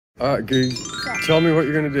All right, Gee. Tell me what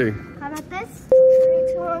you're gonna do. How about this?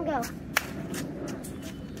 3, 2, 1, go.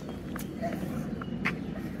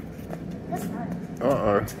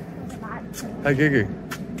 Uh-oh. Hey, Gigi.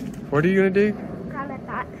 What are you gonna do? How about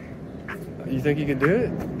that? You think you can do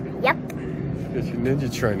it? Yep. It's your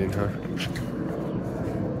ninja training, huh?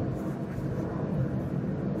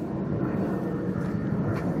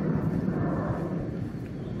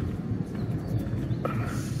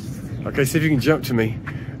 Okay, see if you can jump to me.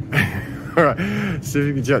 All right, see if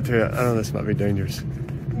you can jump to me. I don't know, this might be dangerous.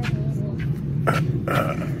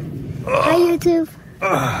 Hi, YouTube.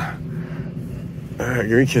 All right,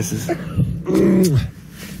 give me kisses.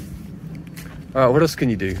 All right, what else can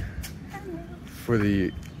you do for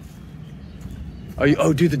the...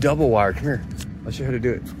 Oh, do the double wire. Come here. I'll show you how to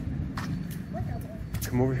do it.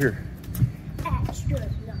 Come over here.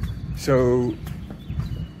 So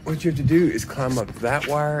what you have to do is climb up that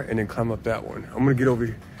wire and then climb up that one. I'm gonna get over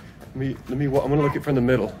here. I'm gonna look it from the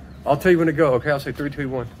middle. I'll tell you when to go, okay? I'll say 3, 2,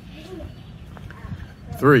 1.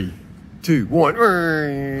 3, 2, 1.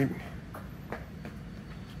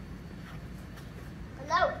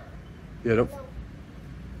 Hello. Yeah, don't.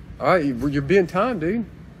 All right, you're being timed, dude.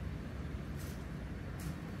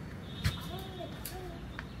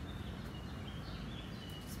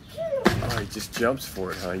 Oh, he just jumps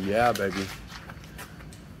for it, huh? Yeah, baby.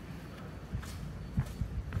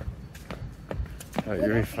 All right,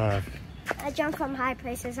 you're in 5. I jump from high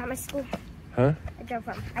places at my school. Huh? I jump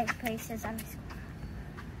from high places at my school.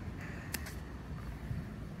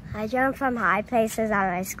 I jump from high places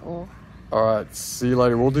at my school. All right, see you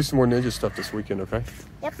later. We'll do some more ninja stuff this weekend, okay?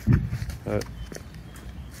 Yep. All right.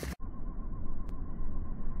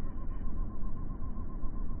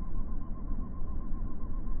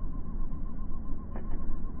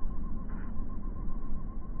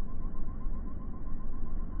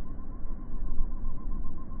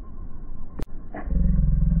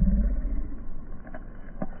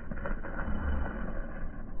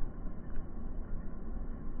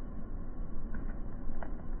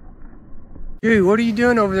 Dude, what are you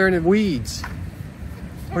doing over there in the weeds?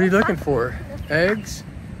 What are you looking for? Eggs?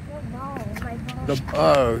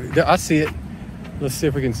 Oh, I see it. Let's see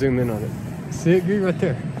if we can zoom in on it. See it, right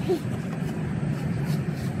there.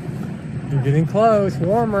 You're getting close.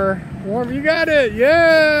 Warmer. Warmer. You got it.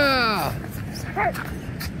 Yeah. All right.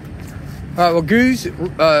 Well, Goose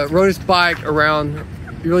rode his bike around.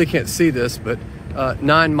 You really can't see this, but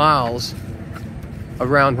 9 miles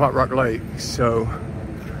around White Rock Lake. So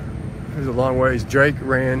there's a long ways. Drake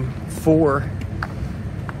ran 4.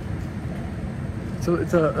 So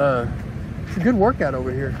it's a good workout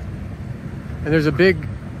over here. And there's a big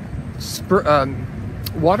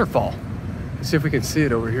waterfall. Let's see if we can see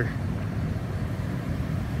it over here.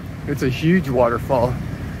 It's a huge waterfall.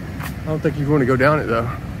 I don't think you want to go down it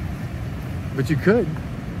though, but you could.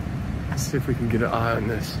 Let's see if we can get an eye on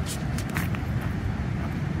this.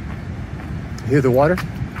 Hear the water?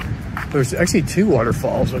 There's actually 2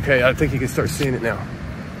 waterfalls. Okay, I think you can start seeing it now.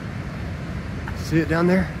 See it down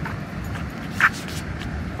there?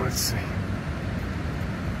 Let's see.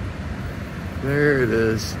 There it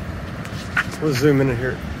is. We'll zoom in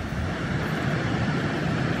here.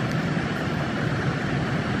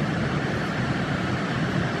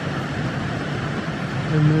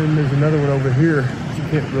 And then there's another one over here. You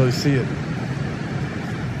can't really see it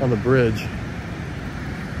on the bridge.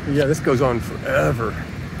 But yeah, this goes on forever.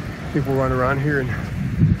 People run around here and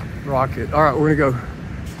rock it. All right, we're gonna go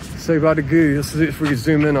say bye to Goo. Let's see if we can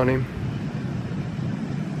zoom in on him.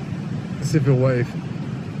 Let's see if he'll wave.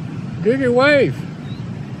 Goo, wave!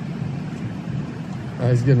 All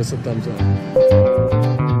right, he's giving us a thumbs up.